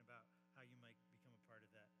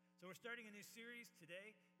So we're starting a new series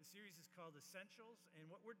today. The series is called Essentials, and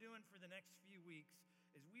what we're doing for the next few weeks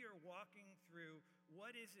is we are walking through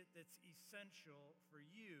what is it that's essential for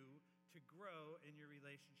you to grow in your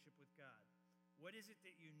relationship with God. What is it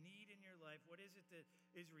that you need in your life? What is it that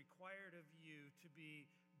is required of you to be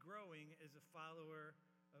growing as a follower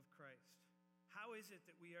of Christ? How is it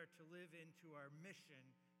that we are to live into our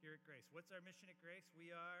mission here at Grace? What's our mission at Grace?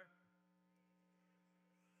 We are...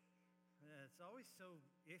 It's always so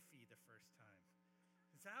iffy the first time.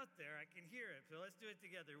 It's out there, I can hear it, so let's do it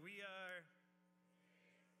together. We are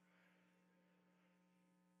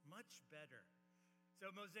much better.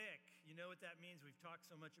 So Mosaic, you know what that means. We've talked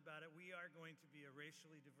so much about it. We are going to be a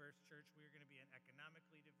racially diverse church. We are going to be an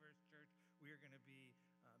economically diverse church. We are going to be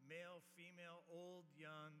male, female, old,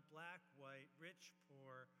 young, black, white, rich,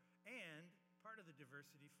 poor, and part of the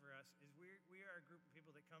diversity for us is we are a group of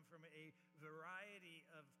people that come from a variety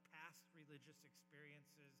of past religious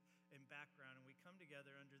experiences and background, and we come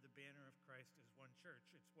together under the banner of Christ as one church.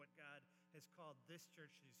 It's what God has called this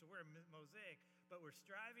church to do. So we're a mosaic, but we're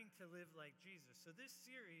striving to live like Jesus. So this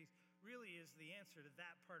series really is the answer to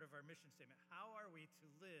that part of our mission statement. How are we to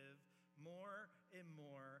live more and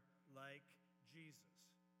more like Jesus?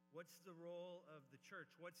 What's the role of the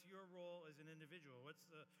church? What's your role as an individual? What's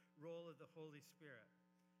the role of the Holy Spirit?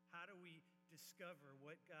 How do we discover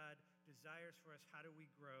what God desires for us? How do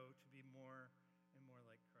we grow to be more and more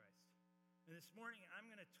like Christ? And this morning,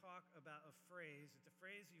 I'm going to talk about a phrase. It's a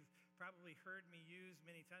phrase you've probably heard me use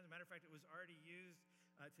many times. As a matter of fact, it was already used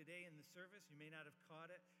today in the service. You may not have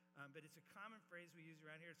caught it, but it's a common phrase we use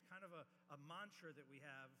around here. It's kind of a mantra that we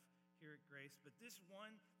have here at Grace, but this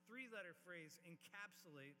one three-letter phrase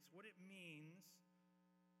encapsulates what it means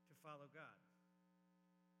to follow God.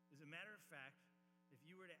 As a matter of fact, if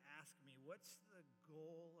you were to ask me, what's the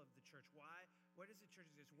goal of the church? What does the church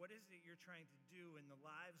exist? What is it you're trying to do in the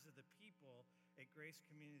lives of the people at Grace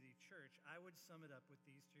Community Church? I would sum it up with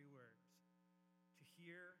these three words: to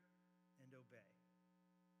hear and obey.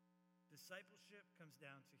 Discipleship comes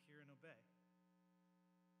down to hear and obey.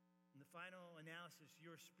 In the final analysis,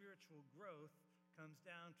 your spiritual growth comes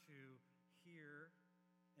down to hear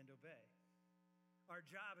and obey. Our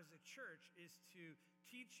job as a church is to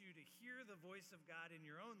teach you to hear the voice of God in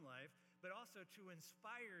your own life, but also to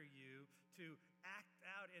inspire you to act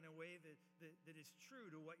out in a way that is true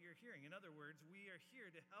to what you're hearing. In other words, we are here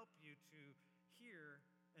to help you to hear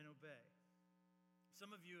and obey.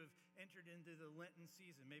 Some of you have entered into the Lenten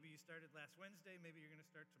season. Maybe you started last Wednesday. Maybe you're going to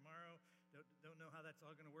start tomorrow. Don't know how that's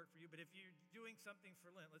all going to work for you. But if you're doing something for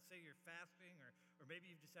Lent, let's say you're fasting, or maybe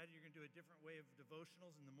you've decided you're going to do a different way of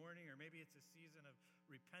devotionals in the morning, or maybe it's a season of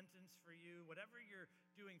repentance for you, whatever you're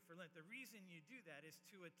doing for Lent, the reason you do that is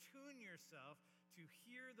to attune yourself to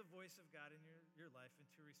hear the voice of God in your life and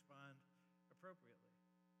to respond appropriately.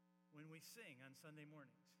 When we sing on Sunday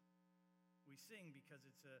mornings, we sing because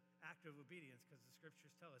it's an act of obedience, because the scriptures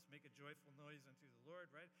tell us, make a joyful noise unto the Lord,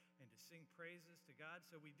 right? And to sing praises to God.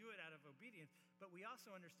 So we do it out of obedience. But we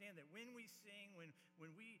also understand that when we sing,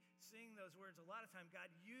 when we sing those words, a lot of time God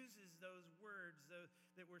uses those words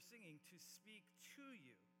that we're singing to speak to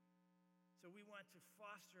you. So we want to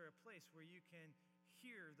foster a place where you can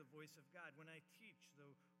hear the voice of God. When I teach the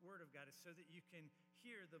word of God, it's so that you can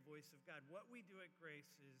hear the voice of God. What we do at Grace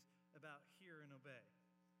is about hear and obey.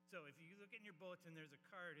 So if you look in your bulletin, there's a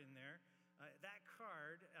card in there. That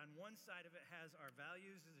card, on one side of it has our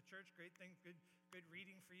values as a church. Great thing, good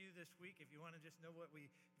reading for you this week. If you want to just know what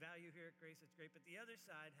we value here at Grace, it's great. But the other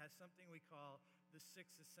side has something we call the 6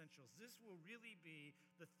 essentials. This will really be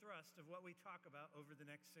the thrust of what we talk about over the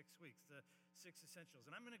next 6 weeks, the 6 essentials.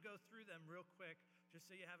 And I'm going to go through them real quick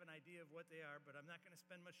just so you have an idea of what they are, but I'm not going to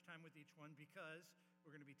spend much time with each one because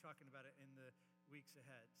we're going to be talking about it in the weeks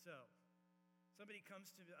ahead. So somebody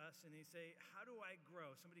comes to us and they say, how do I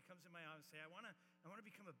grow? Somebody comes in my office and say, I want to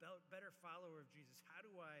become a better follower of Jesus. How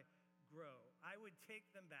do I grow? I would take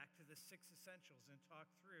them back to the 6 essentials and talk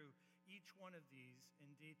through each one of these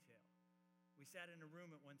in detail. We sat in a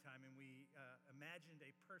room at one time and we imagined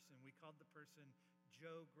a person. We called the person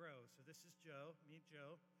Joe Grow. So this is Joe. Meet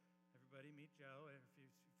Joe. Everybody meet Joe.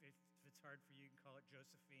 If it's hard for you, you can call it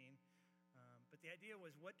Josephine. But the idea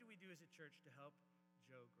was, what do we do as a church to help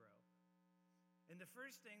Joe grow? And the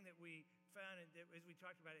first thing that we found, as we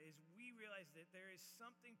talked about it, is we realized that there is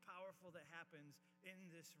something powerful that happens in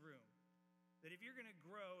this room. That if you're going to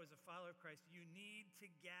grow as a follower of Christ, you need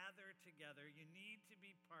to gather together. You need to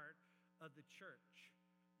be part of the church.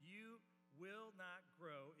 You will not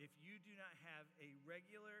grow if you do not have a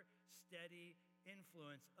regular, steady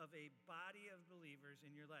influence of a body of believers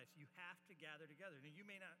in your lives. You have to gather together. Now, you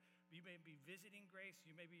may not You may be visiting Grace.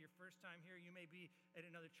 You may be your first time here. You may be at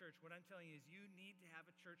another church. What I'm telling you is you need to have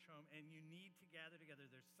a church home and you need to gather together.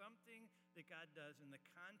 There's something that God does in the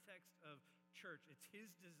context of church. It's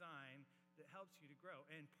his design that helps you to grow.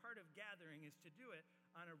 And part of gathering is to do it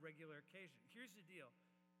on a regular occasion. Here's the deal.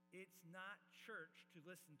 It's not church to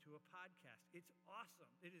listen to a podcast. It's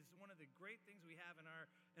awesome. It is one of the great things we have in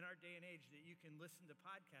our day and age that you can listen to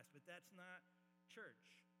podcasts, but that's not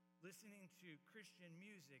church. Listening to Christian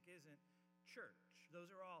music isn't church.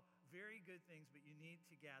 Those are all very good things, but you need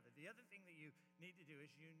to gather. The other thing that you need to do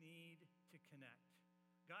is you need to connect.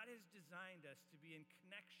 God has designed us to be in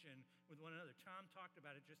connection with one another. Tom talked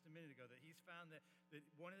about it just a minute ago, that he's found that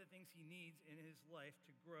one of the things he needs in his life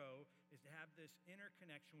to grow is to have this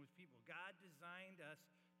interconnection with people. God designed us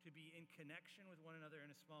to be in connection with one another in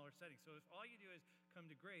a smaller setting. So if all you do is come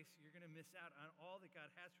to Grace, you're going to miss out on all that God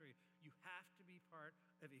has for you. You have to be part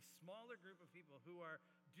of a smaller group of people who are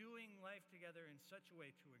doing life together in such a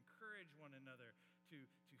way to encourage one another, to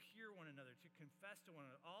hear one another, to confess to one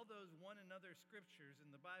another. All those one another scriptures in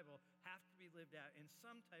the Bible have to be lived out in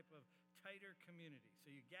some type of tighter community. So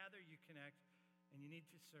you gather, you connect, and you need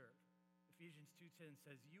to serve. Ephesians 2:10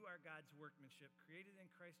 says, "You are God's workmanship, created in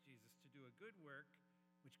Christ Jesus to do a good work,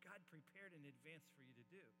 which God prepared in advance for you to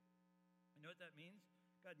do." You know what that means?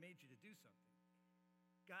 God made you to do something.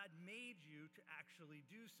 God made you to actually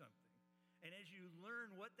do something. And as you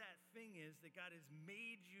learn what that thing is that God has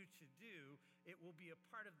made you to do, it will be a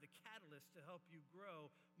part of the catalyst to help you grow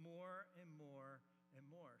more and more and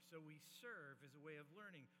more. So we serve as a way of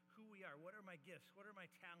learning who we are. What are my gifts? What are my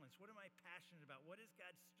talents? What am I passionate about? What has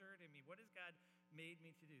God stirred in me? What has God made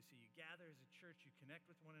me to do? So you gather as a church, you connect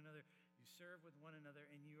with one another, you serve with one another,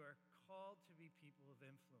 and you are called to be people of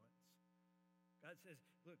influence. God says,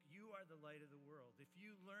 look, you are the light of the world. If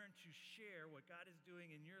you learn to share what God is doing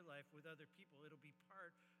in your life with other people, it'll be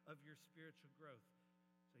part of your spiritual growth.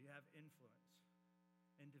 So you have influence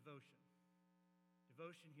and devotion.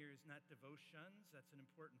 Devotion here is not devotions. That's an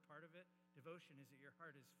important part of it. Devotion is that your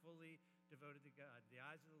heart is fully devoted to God. The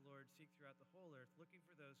eyes of the Lord seek throughout the whole earth, looking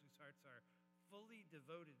for those whose hearts are fully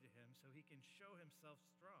devoted to him so he can show himself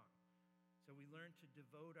strong. So we learn to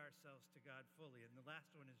devote ourselves to God fully. And the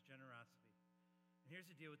last one is generosity. And here's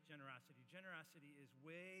the deal with generosity. Generosity is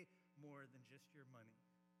way more than just your money.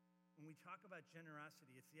 When we talk about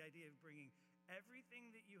generosity, it's the idea of bringing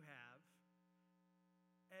everything that you have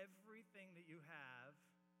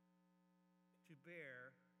to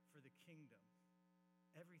bear for the kingdom.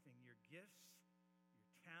 Everything, your gifts, your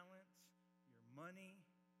talents, your money,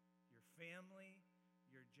 your family,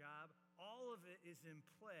 your job, all of it is in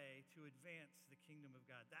play to advance the kingdom of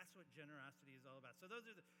God. That's what generosity is all about. So those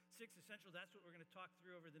are the 6 essentials. That's what we're going to talk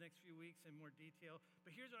through over the next few weeks in more detail.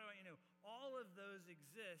 But here's what I want you to know. All of those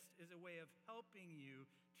exist as a way of helping you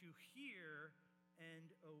to hear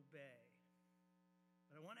and obey.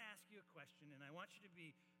 But I want to ask you a question, and I want you to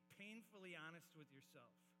be painfully honest with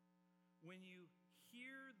yourself. When you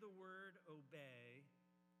hear the word obey,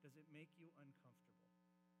 does it make you uncomfortable?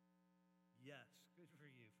 Yes, good for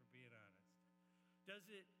you for being honest. Does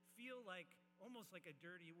it feel like almost like a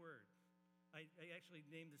dirty word? I actually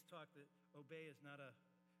named this talk that obey is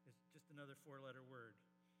just another 4-letter word,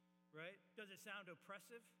 right? Does it sound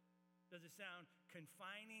oppressive? Does it sound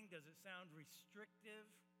confining? Does it sound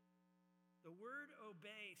restrictive? The word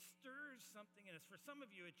obey stirs something in us. For some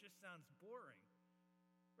of you, it just sounds boring,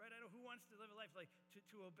 right? I don't know who wants to live a life like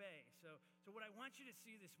to obey. So what I want you to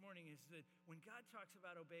see this morning is that when God talks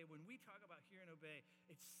about obey, when we talk about hear and obey,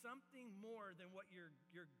 it's something more than what your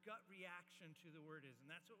gut reaction to the word is. And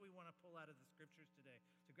that's what we want to pull out of the scriptures today.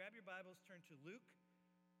 So grab your Bibles, turn to Luke,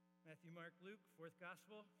 Matthew, Mark, Luke, 4th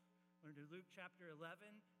gospel. We're going to do Luke chapter 11.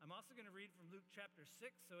 I'm also going to read from Luke chapter 6.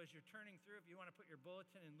 So as you're turning through, if you want to put your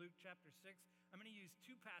bulletin in Luke chapter 6, I'm going to use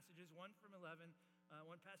 2 passages, one from 11,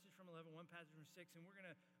 one passage from 11, one passage from 6, and we're going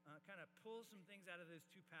to kind of pull some things out of those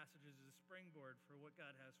 2 passages as a springboard for what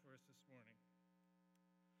God has for us this morning.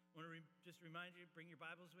 I want to just remind you, bring your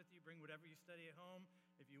Bibles with you, bring whatever you study at home.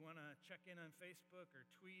 If you want to check in on Facebook or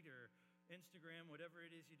tweet or Instagram, whatever it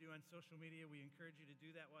is you do on social media, we encourage you to do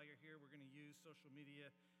that while you're here. We're going to use social media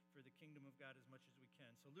for the kingdom of God as much as we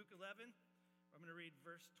can. So Luke 11, I'm going to read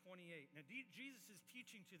verse 28. Now, Jesus is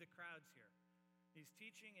teaching to the crowds here. He's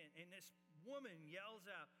teaching, and this woman yells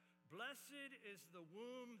out, "Blessed is the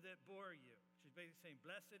womb that bore you." She's basically saying,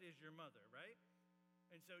 blessed is your mother, right?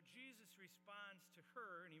 And so Jesus responds to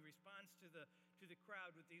her, and he responds to the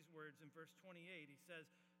crowd with these words in verse 28. He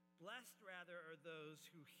says, "Blessed rather are those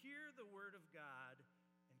who hear the word of God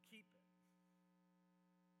and keep it."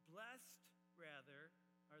 Blessed rather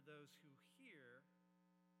are those who hear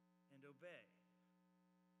and obey.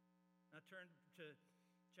 Now turn to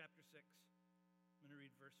chapter 6. I'm going to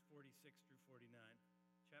read verse 46 through 49.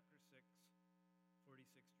 Chapter 6,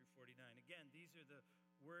 46 through 49. Again, these are the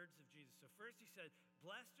words of Jesus. So first he said,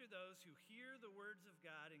 blessed are those who hear the words of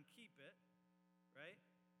God and keep it, right?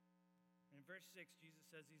 And in verse 6, Jesus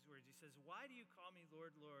says these words. He says, why do you call me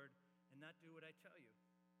Lord, Lord, and not do what I tell you?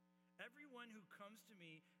 Everyone who comes to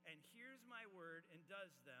me and hears my word and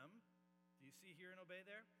does them, do you see hear and obey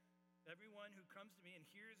there? Everyone who comes to me and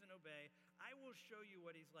hears and obey, I will show you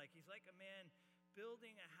what he's like. He's like a man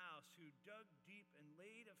building a house who dug deep and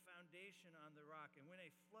laid a foundation on the rock. And when a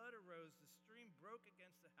flood arose, the stream broke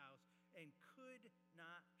against the house and could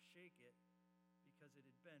not shake it because it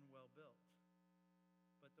had been well built.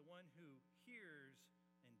 But the one who hears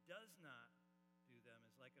and does not do them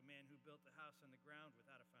is like a man who built a house on the ground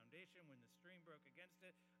without a foundation. When the stream broke against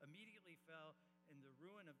it, immediately fell, and the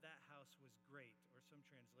ruin of that house was great. Or some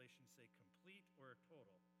translations say complete or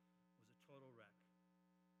total. It was a total wreck.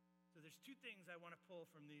 So there's two things I want to pull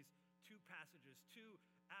from these two passages, two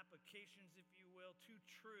applications, if you will, two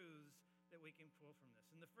truths that we can pull from this.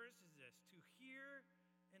 And the first is this: to hear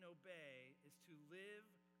and obey is to live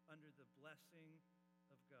under the blessing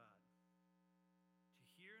of God. To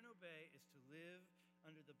hear and obey is to live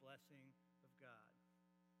under the blessing of God.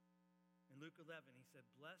 In Luke 11, he said,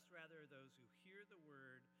 blessed rather are those who hear the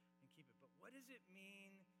word and keep it. But what does it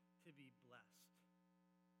mean to be blessed?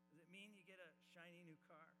 Does it mean you get a shiny new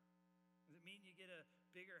car? Does it mean you get a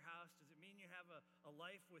bigger house? Does it mean you have a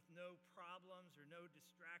life with no problems or no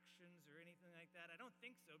distractions or anything like that? I don't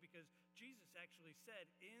think so, because Jesus actually said,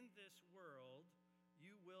 in this world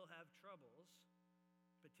you will have troubles,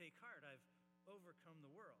 but take heart, I've overcome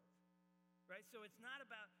the world. Right? So it's not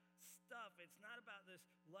about stuff. It's not about this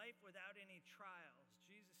life without any trials.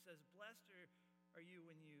 Jesus says, blessed are you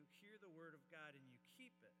when you hear the word of God and you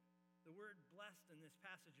keep it. The word blessed in this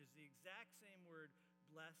passage is the exact same word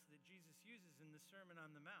blessed that Jesus uses in the Sermon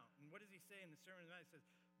on the Mount. And what does he say in the Sermon on the Mount? He says,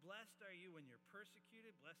 blessed are you when you're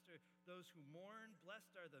persecuted. Blessed are those who mourn.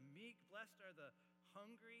 Blessed are the meek. Blessed are the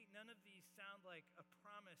hungry. None of these sound like a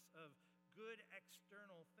promise of good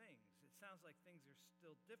external things. It sounds like things are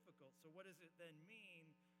still difficult. So what does it then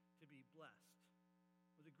mean to be blessed?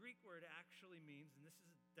 Well, the Greek word actually means, and this is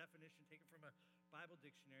a definition taken from a Bible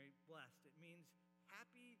dictionary, blessed. It means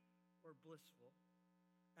happy or blissful,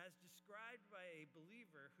 as described by a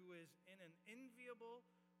believer who is in an enviable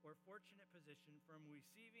or fortunate position from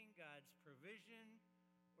receiving God's provision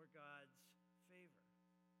or God's favor.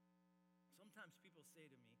 Sometimes people say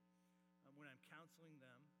to me when I'm counseling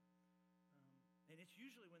them, and it's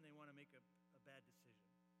usually when they want to make a bad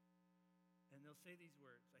decision, and they'll say these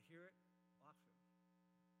words. I hear it often.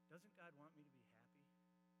 Doesn't God want me to be happy?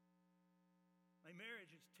 My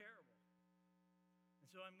marriage is terrible,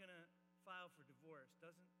 and so I'm going to file for divorce.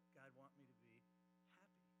 Doesn't God want me to be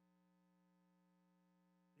happy?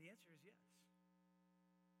 The answer is yes.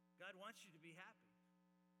 God wants you to be happy,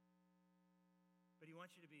 but he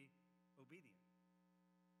wants you to be obedient.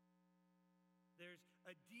 There's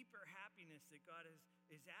a deeper happiness that God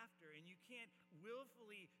is after, and you can't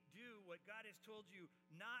willfully do what God has told you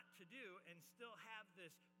not to do and still have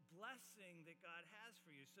this blessing that God has for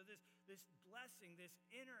you. So this blessing, this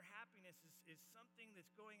inner happiness is something that's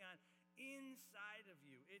going on inside of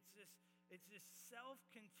you. It's this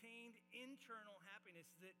self-contained internal happiness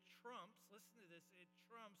that trumps, listen to this, it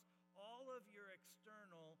trumps all of your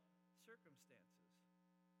external circumstances.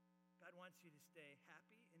 God wants you to stay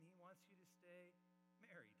happy, and he wants you to stay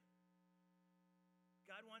married.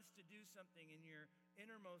 God wants to do something in your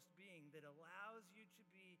innermost being that allows you to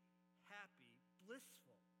be happy,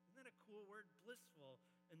 blissful. Isn't that a cool word? Blissful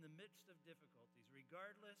in the midst of difficulties,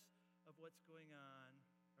 regardless of what's going on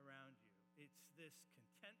around you. It's this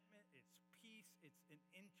contentment, it's peace, it's an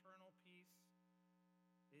internal peace.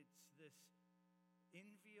 It's this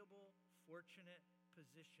enviable, fortunate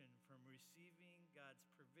position from receiving God's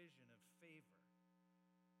provision of favor.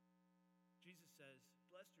 Jesus says,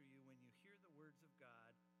 blessed are you when you hear the words of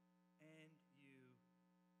God and you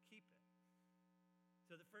keep it.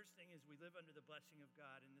 So the first thing is we live under the blessing of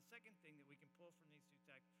God. And the second thing that we can pull from these two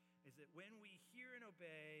texts is that when we hear and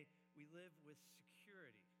obey, we live with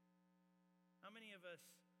security. How many of us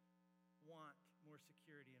want more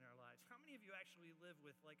security in our lives? How many of you actually live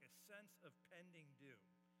with like a sense of pending doom?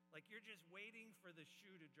 Like you're just waiting for the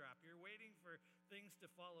shoe to drop. You're waiting for things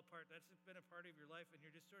to fall apart. That's been a part of your life, and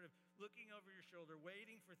you're just sort of looking over your shoulder,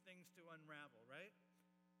 waiting for things to unravel, right?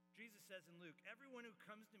 Jesus says in Luke, everyone who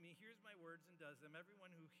comes to me hears my words and does them.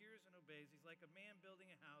 Everyone who hears and obeys, he's like a man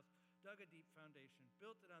building a house, dug a deep foundation,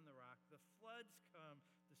 built it on the rock. The floods come,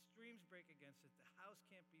 the streams break against it. The house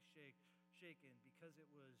can't be shaken because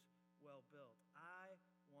it was well built. I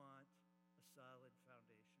want a solid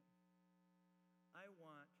foundation. I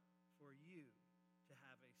want for you to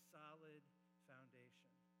have a solid foundation.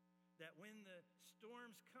 That when the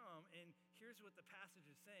storms come, and here's what the passage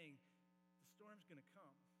is saying, the storm's going to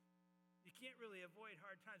come. You can't really avoid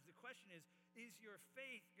hard times. The question is your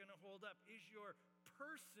faith going to hold up? Is your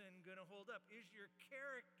person going to hold up? Is your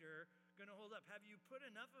character going to hold up? Have you put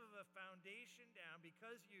enough of a foundation down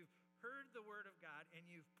because you've heard the word of God and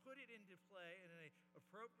you've put it into play in an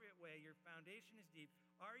appropriate way? Your foundation is deep.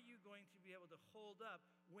 Are you going to be able to hold up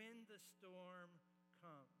when the storm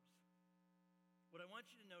comes? What I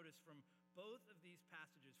want you to notice from both of these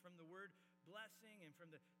passages, from the word blessing and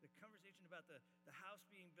from the conversation about the house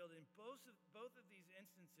being built, in both of these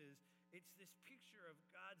instances, it's this picture of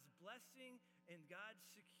God's blessing and God's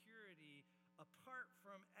security apart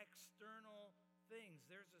from external things.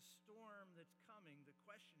 There's a storm that's coming. The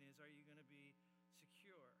question is, are you going to be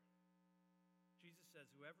secure? Jesus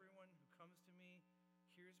says, everyone who comes to me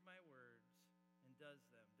hears my words and does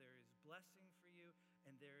them. There is blessing for you,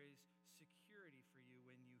 and there is security for you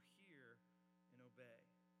when you hear and obey.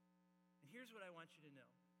 And here's what I want you to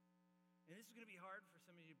know. And this is going to be hard for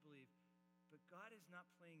some of you to believe, but God is not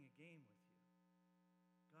playing a game with you.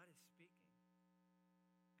 God is speaking.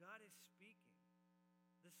 God is speaking.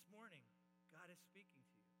 This morning, God is speaking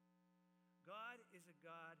to you. God is a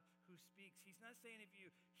God who speaks. He's not saying if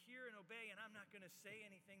you hear and obey and I'm not going to say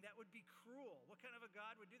anything, that would be cruel. What kind of a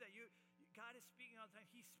God would do that? God is speaking all the time.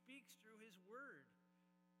 He speaks through his word.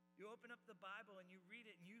 You open up the Bible and you read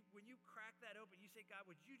it, and when you crack that open, you say, God,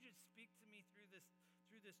 would you just speak to me through this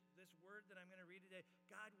word that I'm going to read today?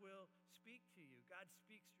 God will speak to you. God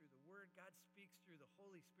speaks through the word. God speaks through the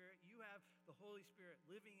Holy Spirit. You have the Holy Spirit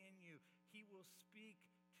living in you. He will speak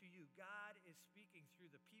to you. God is speaking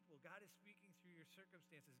through the people. God is speaking through your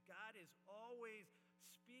circumstances. God is always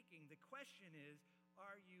speaking. The question is,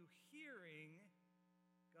 are you hearing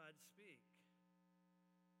God speak?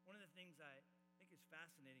 One of the things I think is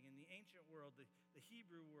fascinating, in the ancient world, the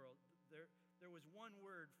Hebrew world, there was one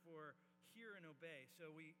word for hear and obey.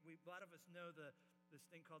 So a lot of us know this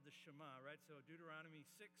thing called the Shema, right? So Deuteronomy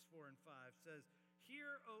 6, 4, and 5 says,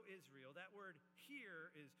 "Hear, O Israel." That word hear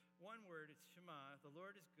is one word. It's Shema. The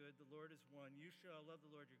Lord is good. The Lord is one. You shall love the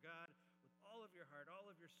Lord your God with all of your heart, all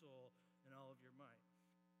of your soul, and all of your might.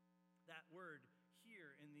 That word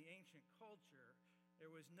hear in the ancient culture, there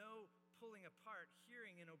was no pulling apart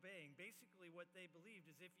hearing and obeying. Basically what they believed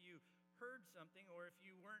is if you heard something or if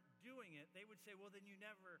you weren't doing it, they would say, well, then you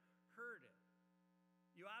never heard it.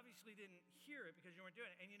 You obviously didn't hear it because you weren't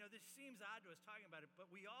doing it. And this seems odd to us talking about it,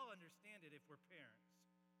 but we all understand it if we're parents.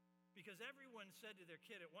 Because everyone said to their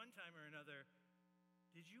kid at one time or another,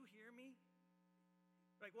 did you hear me?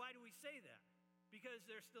 Like, why do we say that? Because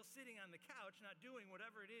they're still sitting on the couch, not doing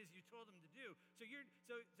whatever it is you told them to do.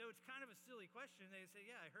 So it's kind of a silly question. They say,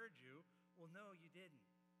 yeah, I heard you. Well, no, you didn't.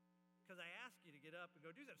 Because I asked you to get up and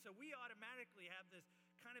go do something. So we automatically have this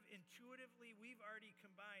kind of intuitively, we've already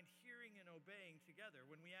combined hearing and obeying together.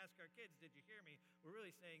 When we ask our kids, did you hear me? We're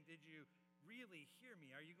really saying, did you really hear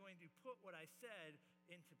me? Are you going to put what I said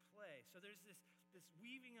into play? So there's this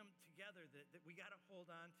weaving them together that we got to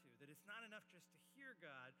hold on to, that it's not enough just to hear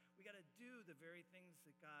God. We got to do the very things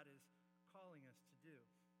that God is calling us to do.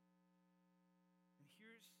 And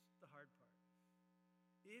here's the hard part.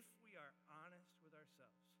 If we are honest with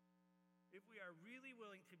ourselves, if we are really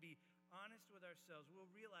willing to be honest with ourselves,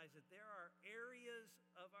 we'll realize that there are areas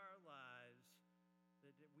of our lives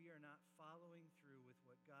that we are not following through with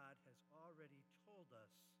what God has already told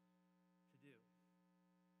us to do.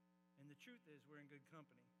 And the truth is, we're in good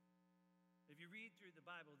company. If you read through the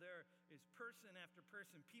Bible, there is person after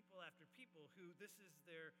person, people after people who this is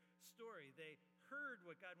their story. They heard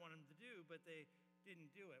what God wanted them to do, but they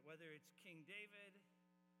didn't do it. Whether it's King David,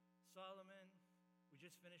 Solomon, we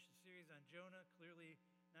just finished a series on Jonah, clearly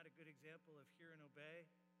not a good example of hear and obey,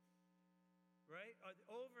 right?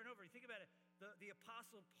 Over and over, you think about it, the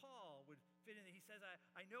Apostle Paul would fit in. He says,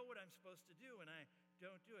 I know what I'm supposed to do, and I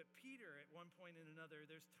don't do it. Peter, at one point and another,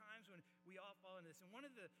 there's times when we all fall into this. And one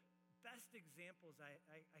of the best examples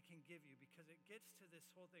I can give you, because it gets to this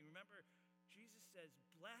whole thing. Remember, Jesus says,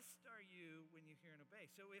 blessed are you when you hear and obey.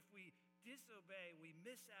 So if we disobey, we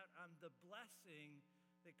miss out on the blessing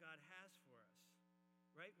that God has for us,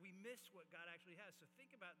 right? We miss what God actually has. So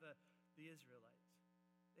think about the Israelites.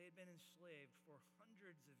 They had been enslaved for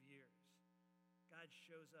hundreds of years. God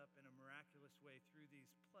shows up in a miraculous way through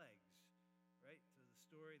these plagues, right? So the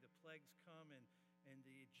story, the plagues come, and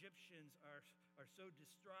the Egyptians are so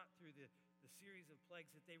distraught through the series of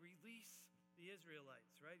plagues that they release the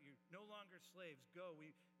Israelites, right? You're no longer slaves. Go.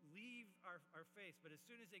 We leave our face. But as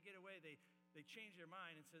soon as they get away, they change their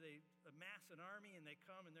mind. And so they amass an army and they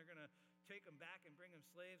come and they're going to take them back and bring them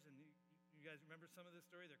slaves. And you guys remember some of the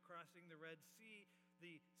story? They're crossing the Red Sea.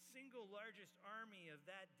 The single largest army of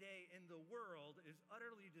that day in the world is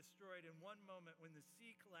utterly destroyed in one moment when the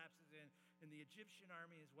sea collapses in and the Egyptian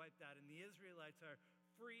army is wiped out. And the Israelites are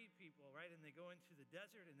free people, right? And they go into the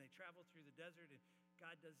desert and they travel through the desert, and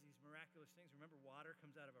God does these miraculous things. Remember, water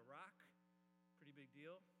comes out of a rock. Pretty big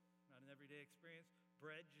deal. Not an everyday experience.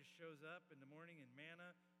 Bread just shows up in the morning and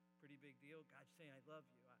manna. Pretty big deal. God's saying, I love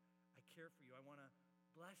you. I care for you. I want to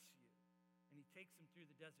bless you. And he takes them through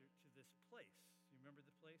the desert to this place. You remember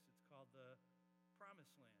the place? It's called the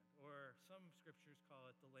Promised Land, or some scriptures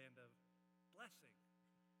call it the land of blessing.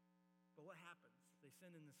 But what happens? They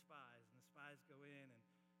send in the spies, and the spies go in,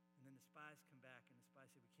 and then the spies come back, and the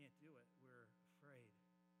spies say, we can't do it. We're afraid.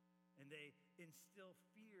 And they instill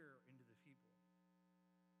fear into the people.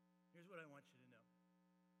 Here's what I want you to know.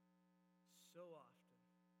 So often,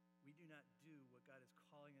 we do not do what God is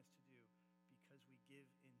calling us to do because we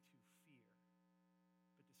give into fear.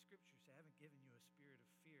 But the scriptures say, I haven't given you a spirit of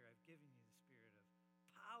fear. I've given you the spirit of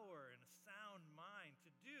power and a sound mind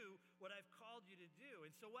to do what I've called you to do.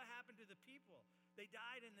 And so what happened to the people? They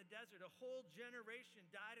died in the desert. A whole generation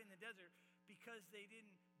died in the desert because they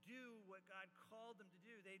didn't do what God called them to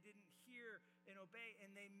do. They didn't hear and obey,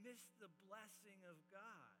 and they missed the blessing of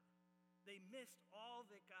God. They missed all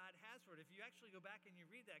that God has for it. If you actually go back and you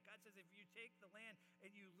read that, God says, if you take the land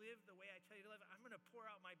and you live the way I tell you to live, I'm going to pour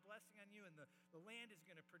out my blessing on you, and the land is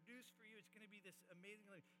going to produce for you. It's going to be this amazing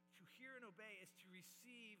life. To hear and obey is to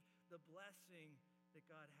receive the blessing that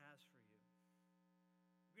God has for you.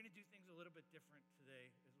 We're going to do things a little bit different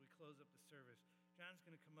today as we close up the service. John's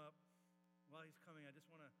going to come up. While he's coming, I just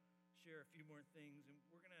want to share a few more things, and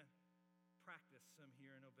we're going to practice some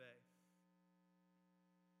hear and obey.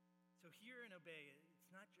 So hear and obey, it's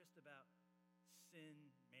not just about sin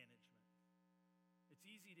management. It's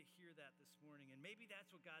easy to hear that this morning, and maybe that's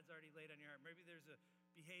what God's already laid on your heart. Maybe there's a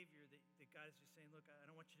behavior that God is just saying, look, I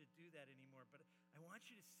don't want you to do that anymore, but I want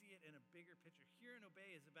you to see it in a bigger picture. Hear and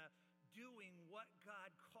obey is about doing what God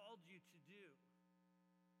called you to do.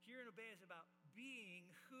 Hear and obey is about being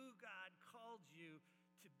who God called you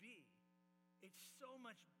to be. It's so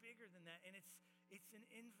much bigger than that, and it's an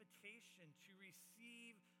invitation to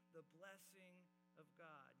receive the blessing of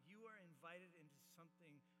God. You are invited into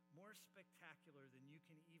something more spectacular than you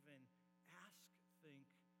can even ask, think,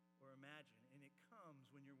 or imagine. And it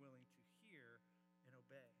comes when you're willing to hear and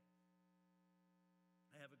obey.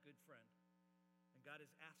 I have a good friend, and God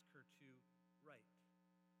has asked her to write,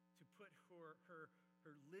 to put her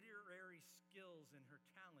literary skills and her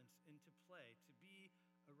talents into play, to be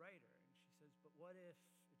a writer. And she says, but what if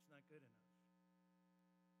it's not good enough?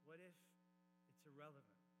 What if it's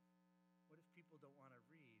irrelevant? What if people don't want to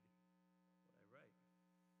read what I write?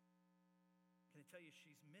 Can I tell you,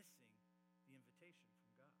 she's missing the invitation from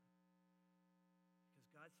God. Because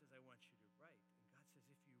God says, I want you to write. And God says,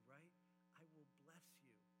 if you write, I will bless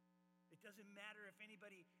you. It doesn't matter if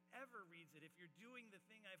anybody ever reads it. If you're doing the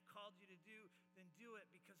thing I've called you to do, then do it,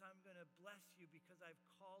 because I'm going to bless you because I've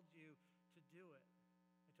called you to do it.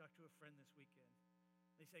 I talked to a friend this weekend.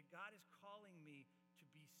 They said, God is calling me to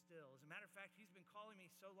be still. As a matter of fact, he's been calling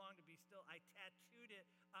me so long to be still, I tattooed it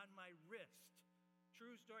on my wrist.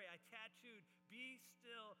 True story. I tattooed "be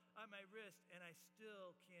still" on my wrist, and I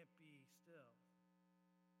still can't be still.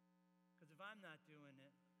 Because if I'm not doing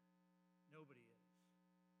it, nobody is.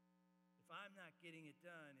 If I'm not getting it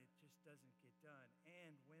done, it just doesn't get done.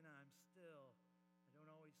 And when I'm still, I don't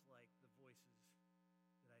always like the voices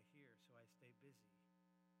that I hear, so I stay busy.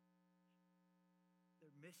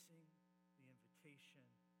 They're missing the invitation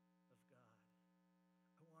of God.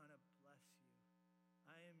 I want to bless you.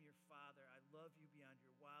 I am your Father. I love you beyond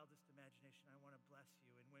your wildest imagination. I want to bless you.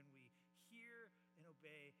 And when we hear and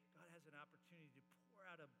obey, God has an opportunity to pour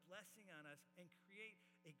out a blessing on us and create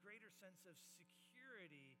a greater sense of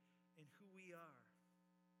security in who we are.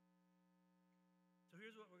 So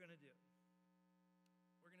here's what we're going to do.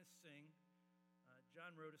 We're going to sing.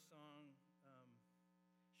 John wrote a song,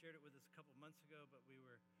 shared it with us a couple months ago, but we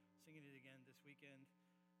were singing it again this weekend,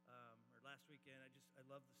 or last weekend. I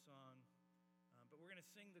love the song. But we're going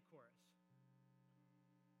to sing the chorus.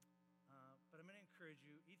 But I'm going to encourage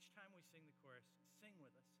you, each time we sing the chorus, sing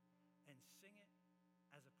with us and sing it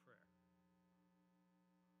as a prayer.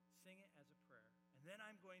 Sing it as a prayer. And then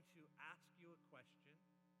I'm going to ask you a question,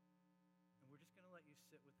 and we're just going to let you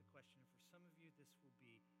sit with the question. And for some of you, this will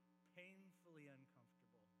be painfully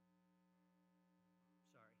uncomfortable.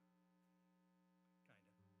 Sorry.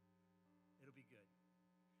 Kind of. It'll be good.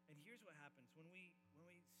 And here's what happens. When we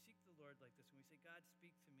Lord like this. When we say, God,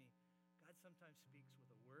 speak to me, God sometimes speaks with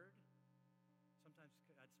a word. Sometimes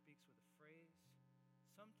God speaks with a phrase.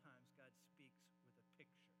 Sometimes God speaks with a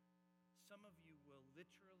picture. Some of you will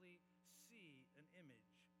literally see an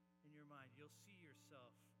image in your mind. You'll see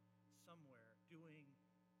yourself somewhere doing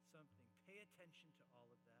something. Pay attention to all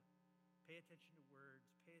of that. Pay attention to words.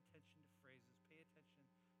 Pay attention to phrases. Pay attention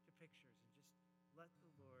to pictures. And just let the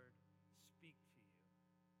Lord speak to you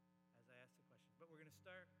as I ask the question. But we're going to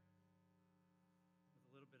start with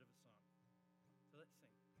a little bit of a song. So let's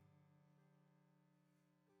sing.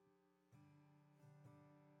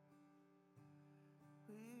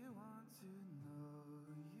 We want to know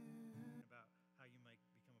you. About how you might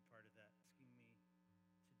become a part of that. Asking me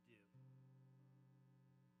to do.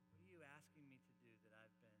 What are you asking me to do that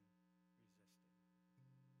I've been resisting? Just ask him.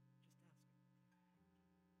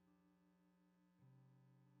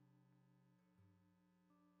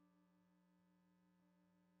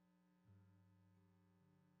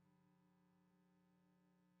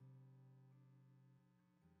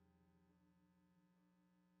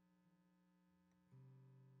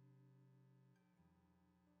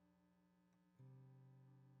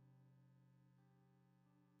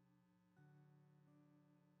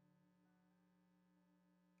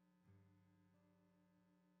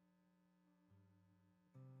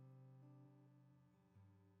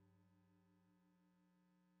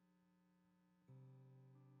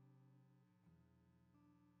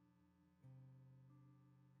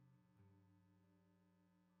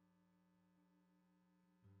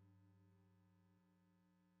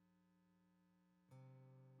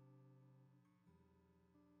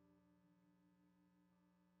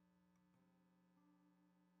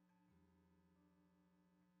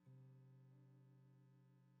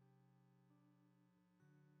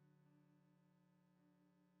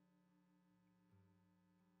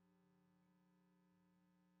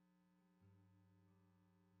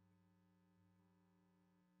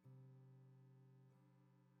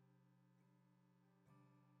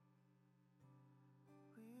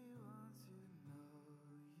 We want to know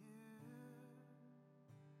you.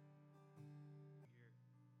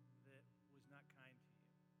 Here that was not kind to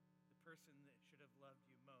you. The person that should have loved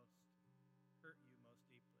you most hurt you most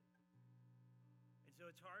deeply. And so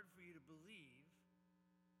it's hard for you to believe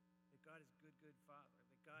that God is a good, good Father,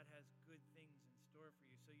 that God has good things in store for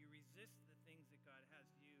you. So you resist the things that God has.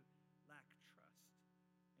 You lack trust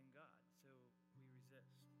in God. So we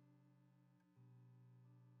resist.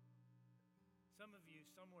 Some of you,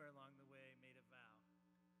 somewhere along the way, made a vow.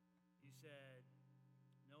 You said,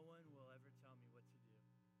 no one will ever tell me what to do.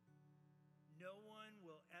 No one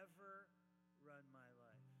will ever run my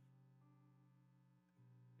life.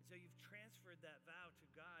 And so you've transferred that vow to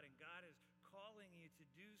God, and God is calling you to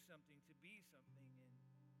do something, to be something, and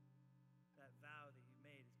that vow that you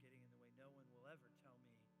made is getting in the way. No one will ever tell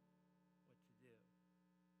me what to do.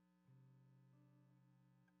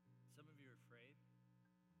 Some of you are afraid.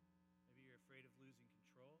 Maybe you're afraid of losing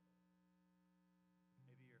control.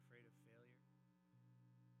 Maybe you're afraid of failure.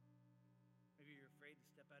 Maybe you're afraid to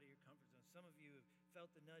step out of your comfort zone. Some of you have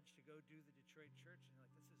felt the nudge to go do the Detroit church, and you're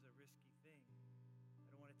like, this is a risky thing.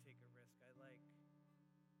 I don't want to take a risk. I like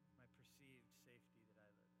my perceived safety that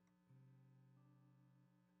I live in.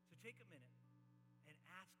 So take a minute and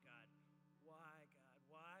ask God, why, God?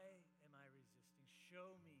 Why am I resisting?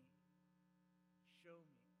 Show me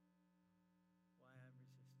why I'm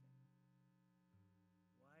resisting.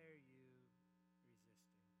 Why are you resisting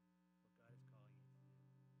what God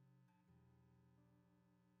is calling you to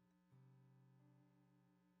do?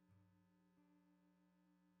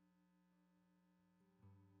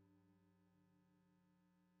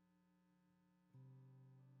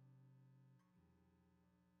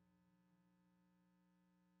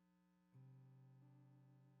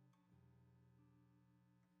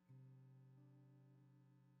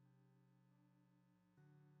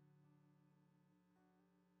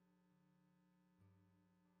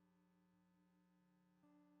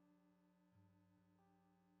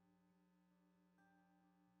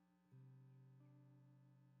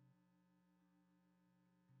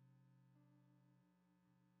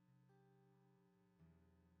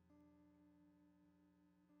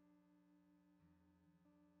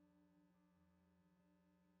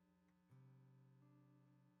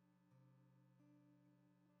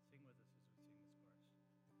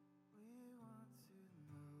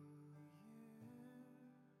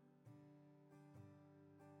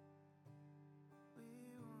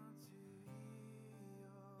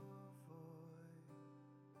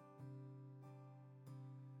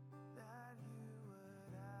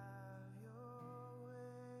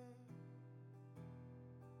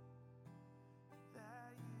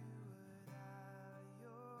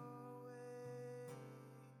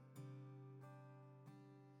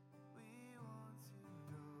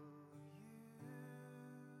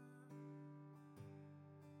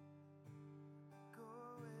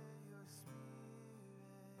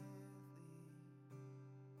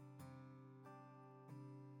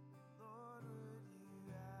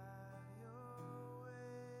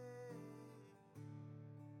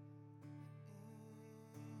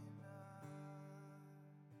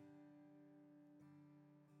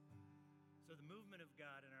 the movement of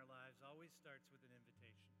God in our lives always starts with an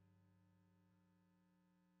invitation.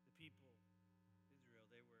 The people, Israel,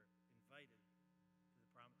 they were invited to the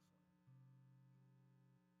promised land.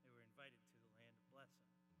 They were invited to the land of blessing.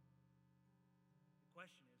 The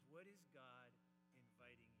question is, what is God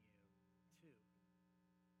inviting you to?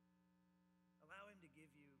 Allow him to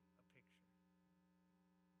give you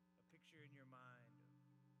a picture in your mind of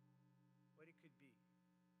what it could be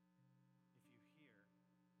if you hear and obey.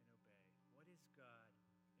 What is God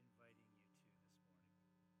inviting you to this morning?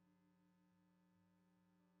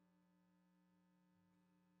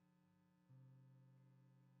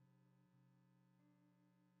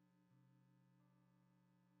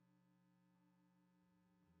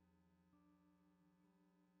 Would you stand with me?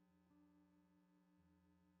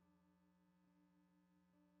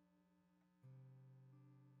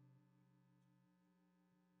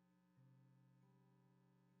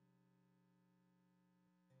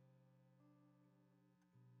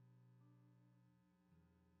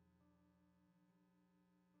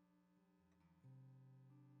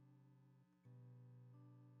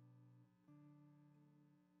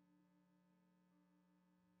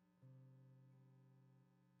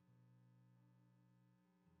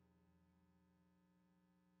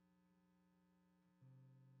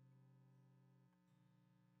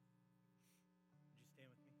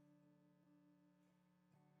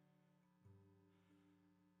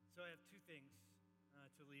 So I have two things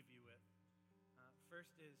to leave you with.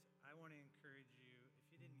 First is, I want to encourage you, if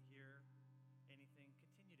you didn't hear anything,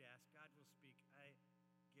 continue to ask. God will speak. I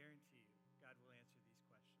guarantee you, God will answer these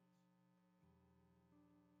questions.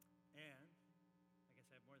 And, I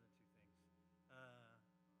guess I have more than two things.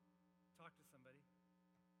 Talk to somebody.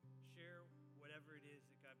 Share whatever it is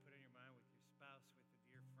that God put on your mind with your spouse, with a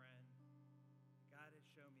dear friend. God has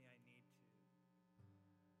shown me I need to.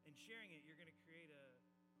 In sharing it, you're going to create a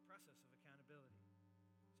process of accountability.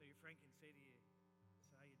 So your friend can say to you,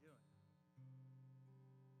 so how you doing?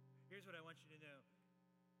 Here's what I want you to know.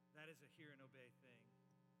 That is a hear and obey thing.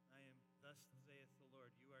 I am, thus saith the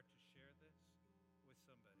Lord, you are to share this with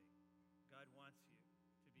somebody. God wants you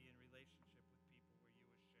to be in relationship with people where you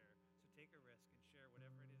will share. So take a risk and share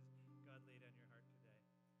whatever it is God laid on your heart today.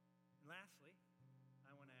 And lastly,